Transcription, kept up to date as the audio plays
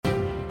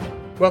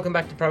Welcome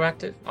back to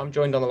Proactive. I'm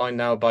joined on the line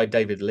now by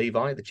David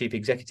Levi, the Chief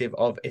Executive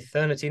of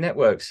Ethernity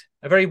Networks.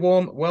 A very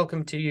warm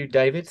welcome to you,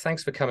 David.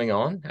 Thanks for coming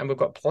on. And we've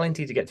got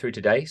plenty to get through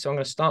today. So I'm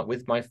going to start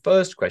with my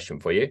first question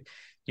for you.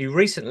 You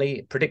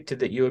recently predicted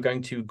that you were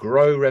going to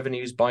grow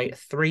revenues by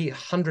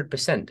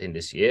 300% in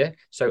this year.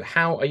 So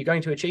how are you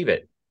going to achieve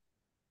it?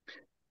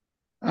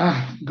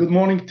 Good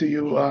morning to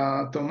you,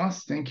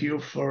 Thomas. Thank you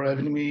for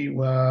having me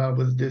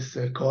with this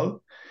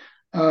call.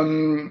 We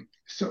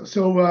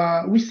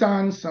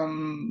signed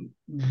some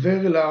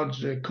very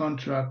large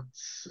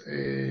contracts,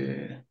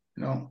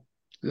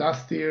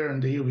 last year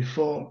and the year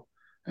before,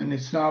 and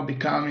it's now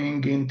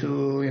becoming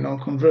into,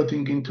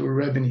 converting into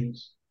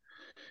revenues.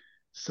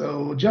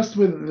 So just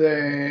with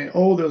the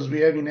orders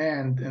we have in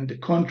hand and the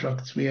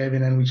contracts we have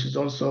in hand, which is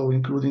also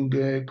including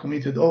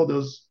committed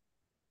orders,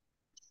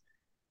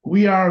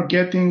 we are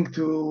getting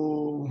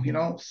to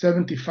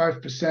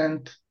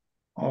 75%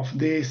 of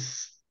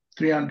this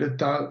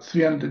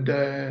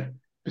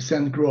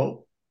 300% growth.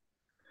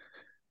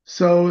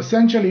 So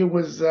essentially, it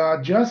was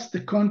just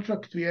the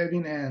contract we have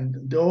in hand,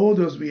 the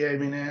orders we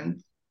have in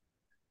hand.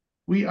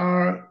 We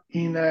are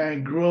in a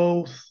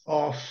growth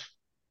of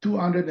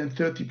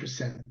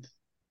 230%.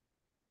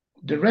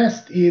 The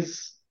rest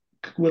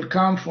will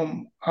come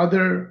from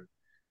other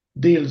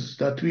deals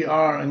that we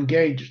are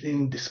engaged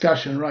in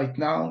discussion right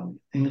now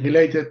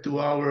related to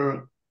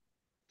our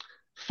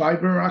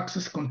fiber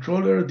access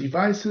controller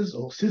devices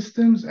or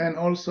systems, and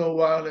also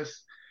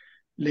wireless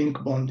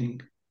link bonding.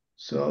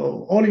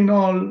 So all in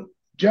all,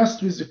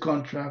 just with the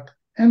contract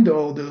and the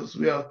orders,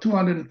 we are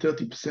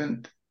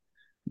 230%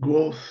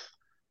 growth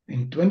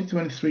in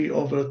 2023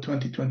 over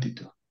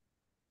 2022.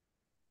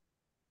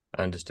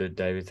 Understood,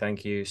 David.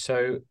 Thank you.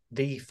 So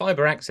the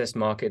fiber access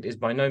market is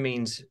by no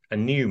means a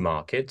new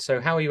market. So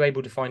how are you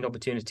able to find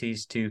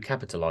opportunities to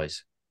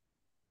capitalize?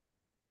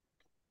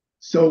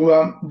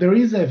 So there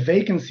is a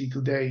vacancy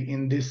today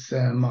in this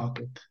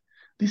market.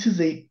 This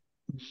is a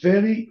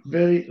very,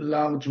 very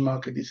large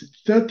market. It's a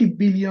 $30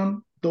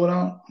 billion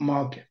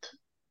market.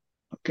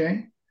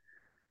 Okay.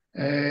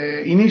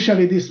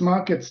 Initially, this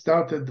market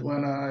started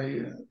when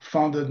I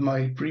founded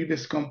my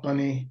previous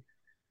company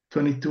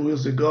 22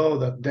 years ago,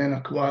 that then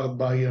acquired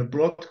by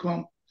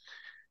Broadcom.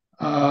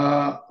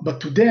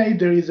 But today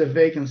there is a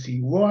vacancy.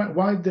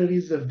 Why there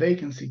is a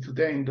vacancy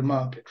today in the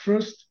market?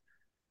 First,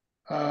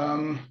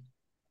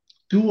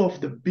 two of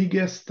the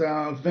biggest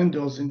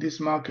vendors in this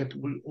market,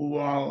 who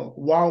are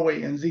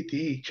Huawei and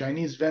ZTE,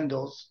 Chinese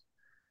vendors,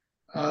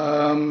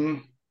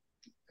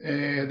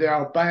 they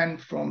are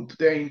banned from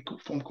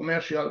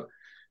commercial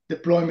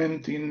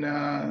deployment in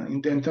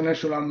the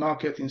international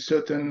market in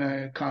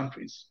certain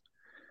countries.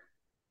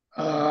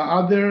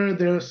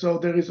 So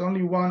there is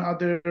only one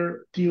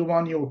other tier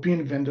one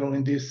European vendor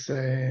in this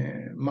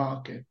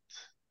market.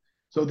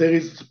 So there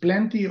is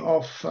plenty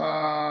of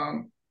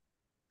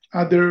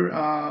other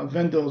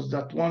vendors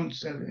that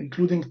want,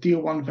 including tier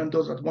one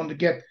vendors that want to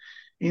get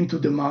into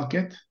the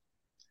market.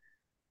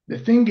 The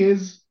thing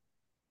is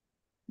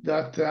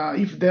that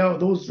if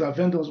those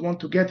vendors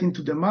want to get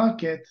into the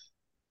market,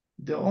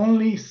 the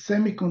only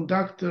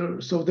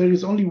semiconductor, so there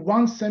is only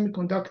one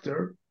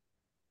semiconductor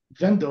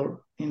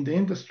vendor in the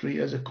industry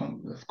that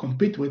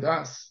compete with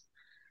us,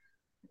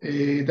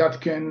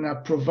 that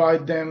can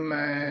provide them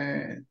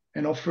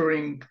an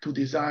offering to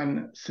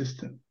design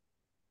system.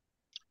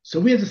 So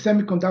we as a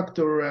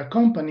semiconductor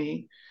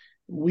company,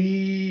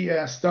 we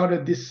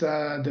started this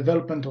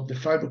development of the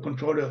fiber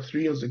controller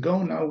 3 years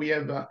ago. Now we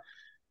have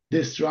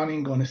this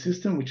running on a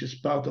system, which is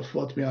part of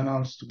what we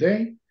announced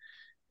today.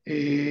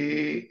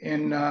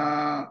 And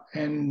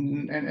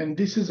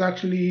this is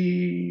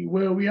actually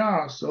where we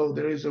are. So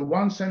there is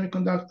one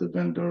semiconductor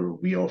vendor.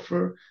 We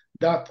offer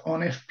that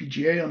on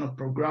FPGA, on a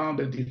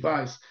programmable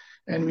device,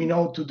 and we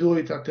know to do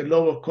it at a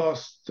lower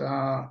cost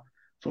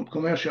from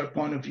commercial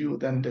point of view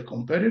than the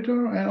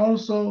competitor. And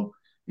also,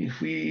 if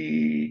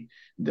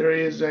there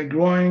is a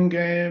growing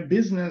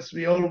business,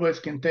 we always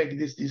can take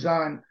this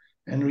design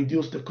and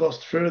reduce the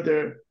cost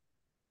further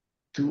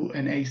to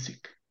an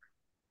ASIC.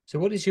 So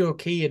what is your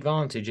key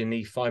advantage in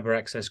the fiber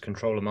access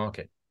controller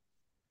market?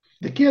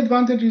 The key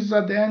advantage is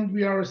at the end,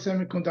 we are a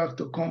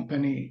semiconductor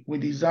company. We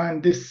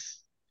designed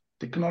this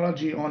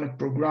technology on a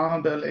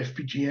programmable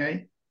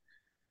FPGA.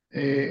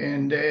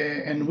 And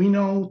we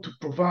know to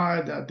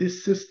provide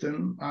this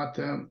system at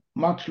a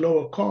much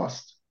lower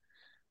cost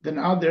than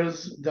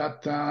others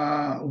that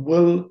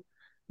will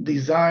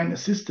design a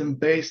system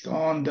based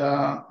on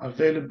the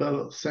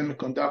available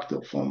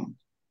semiconductor from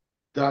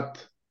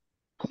that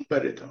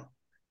competitor.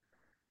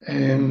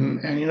 And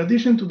in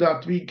addition to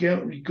that, we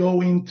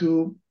go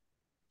into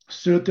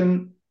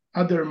certain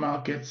other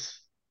markets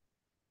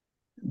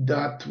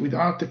that with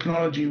our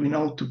technology, we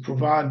know to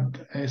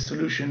provide a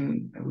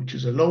solution which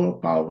is a lower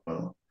power,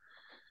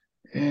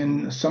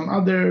 and some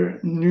other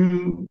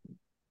new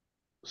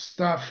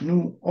stuff,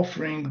 new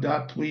offering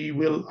that we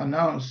will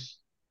announce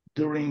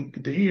during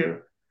the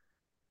year,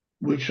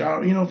 which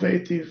are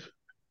innovative.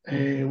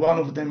 One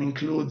of them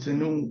includes a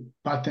new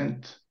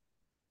patent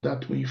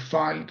that we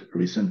filed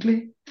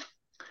recently.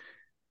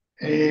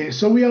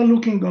 So we are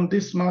looking on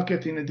this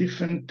market in a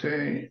different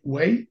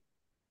way,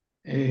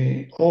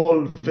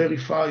 all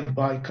verified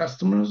by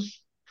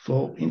customers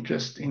for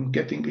interest in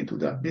getting into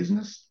that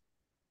business.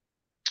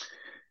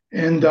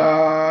 And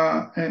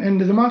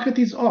the market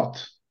is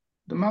hot.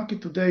 The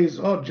market today is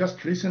hot.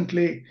 Just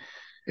recently,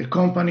 a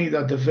company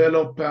that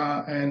developed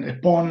a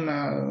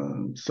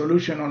PON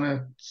solution on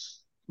a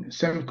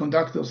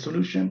semiconductor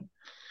solution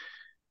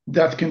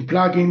that can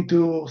plug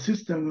into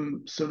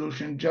system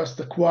solution just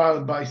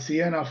acquired by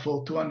Ciena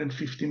for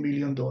 $250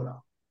 million.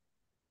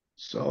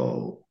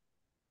 So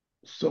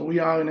we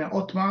are in a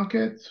hot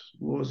market. It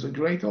was a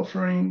great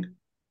offering,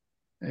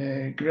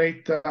 a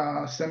great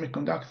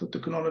semiconductor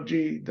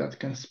technology that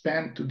can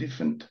span to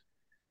different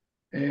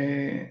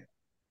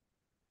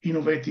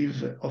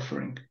innovative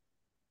offering.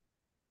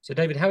 So,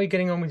 David, how are you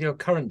getting on with your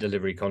current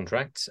delivery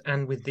contracts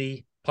and with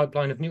the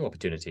pipeline of new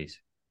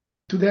opportunities?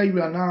 Today, we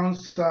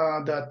announced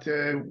that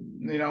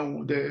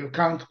the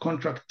current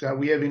contract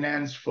we have in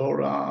hands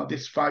for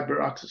this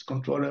fiber access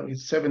controller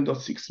is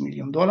 $7.6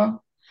 million.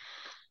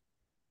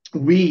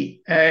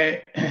 We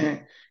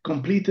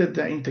completed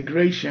the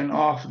integration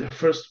of the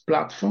first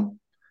platform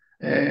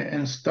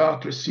and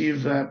start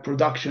receive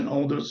production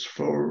orders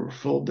for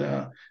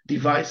the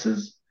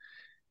devices.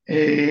 So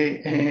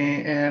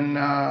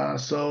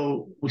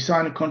we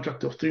signed a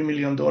contract of $3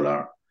 million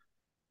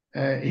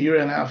a year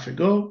and a half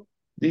ago.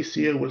 This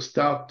year we'll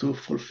start to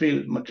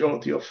fulfill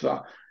majority of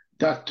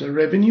that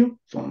revenue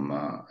from,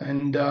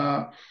 in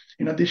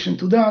addition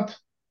to that,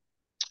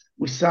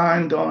 we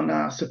signed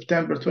on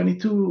September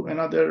 22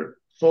 another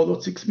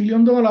 $4.6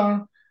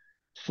 million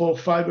for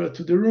fiber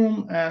to the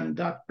room, and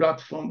that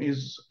platform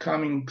is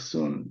coming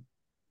soon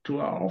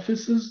to our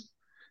offices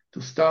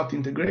to start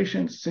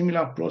integration.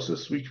 Similar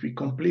process which we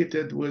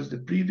completed with the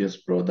previous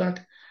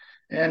product,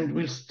 and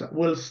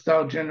we'll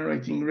start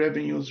generating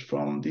revenues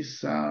from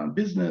this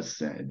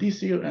business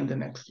this year and the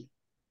next year.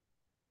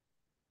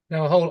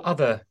 Now, a whole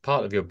other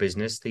part of your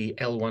business, the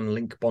L1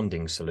 link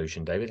bonding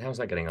solution, David, how's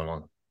that getting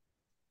along?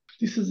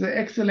 This is an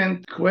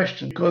excellent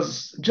question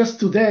because just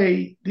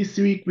today, this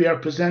week, we are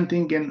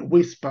presenting in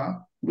WISPA.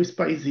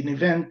 WISPA is an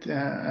event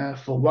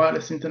for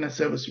wireless internet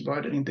service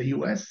provider in the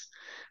US.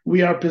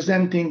 We are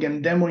presenting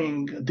and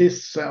demoing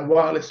this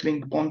wireless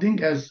link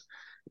bonding as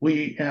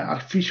we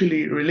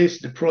officially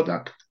released the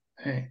product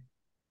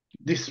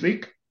this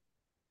week.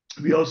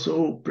 We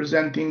also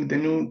presenting the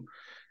new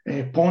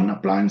PON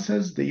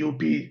appliances, the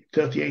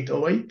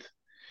UP3808.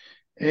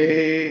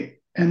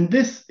 And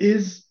this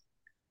is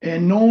a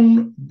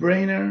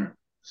non-brainer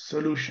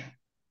solution.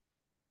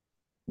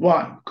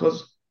 Why?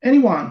 Because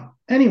anyone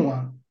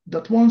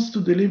that wants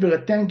to deliver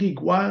a 10 gig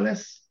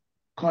wireless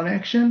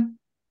connection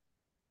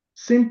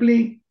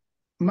simply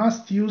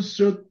must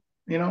use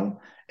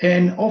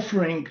an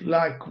offering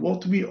like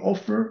what we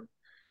offer,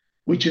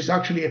 which is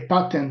actually a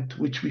patent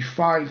which we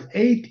filed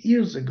 8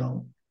 years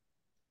ago,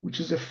 which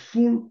is a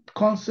full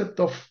concept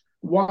of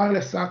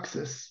wireless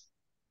access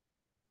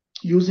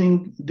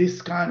using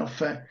this kind of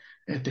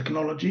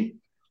technology.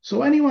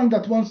 So anyone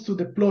that wants to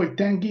deploy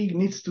 10 gig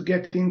needs to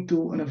get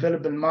into an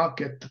available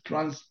market that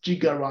runs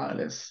giga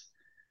wireless,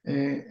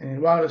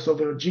 wireless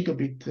over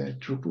gigabit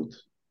throughput.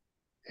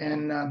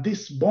 And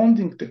this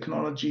bonding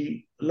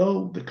technology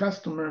allows the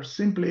customer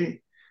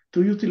simply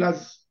to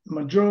utilize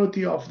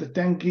majority of the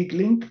 10 gig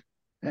link.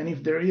 And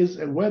if there is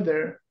a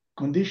weather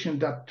condition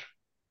that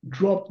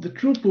drop the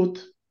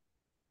throughput,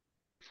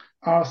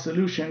 our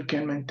solution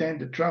can maintain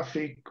the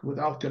traffic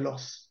without a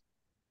loss.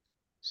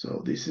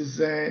 So this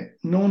is a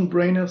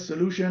non-brainer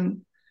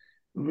solution.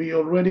 We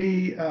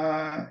already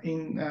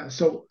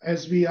so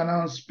as we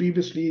announced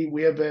previously,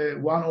 we have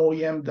one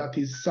OEM that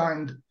is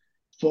signed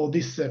for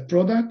this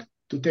product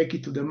to take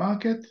it to the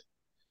market.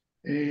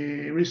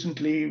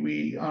 Recently,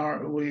 we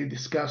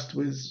discussed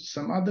with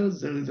some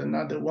others. There is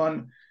another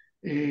one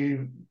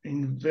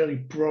in very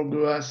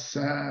progress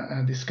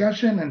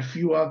discussion, and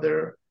few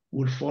other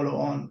will follow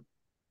on,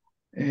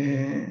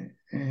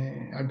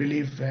 I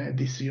believe,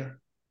 this year.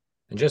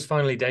 And just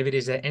finally, David,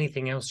 is there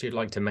anything else you'd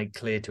like to make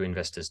clear to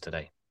investors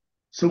today?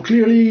 So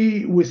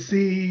clearly,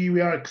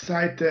 we are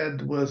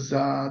excited with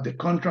the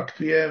contract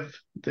we have,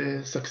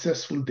 the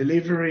successful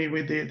delivery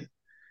we did,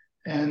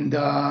 and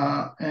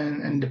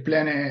the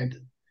plan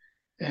ahead.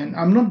 And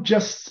I'm not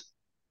just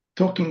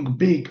talking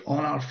big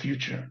on our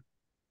future.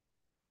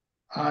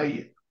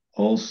 I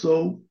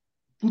also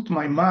put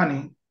my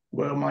money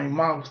where my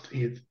mouth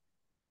is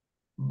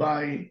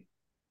by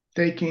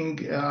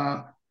taking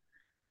a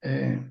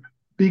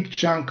big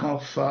chunk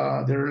of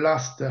their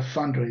last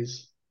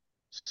fundraise.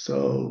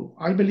 So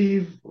I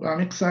believe I'm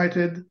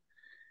excited.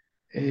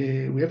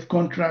 We have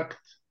contract,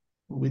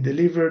 we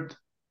delivered,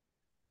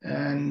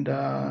 and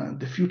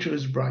the future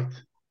is bright.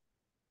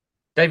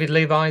 David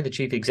Levi, the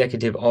Chief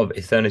Executive of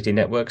Ethernity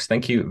Networks,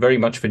 thank you very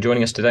much for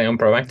joining us today on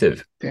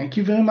Proactive. Thank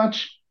you very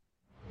much.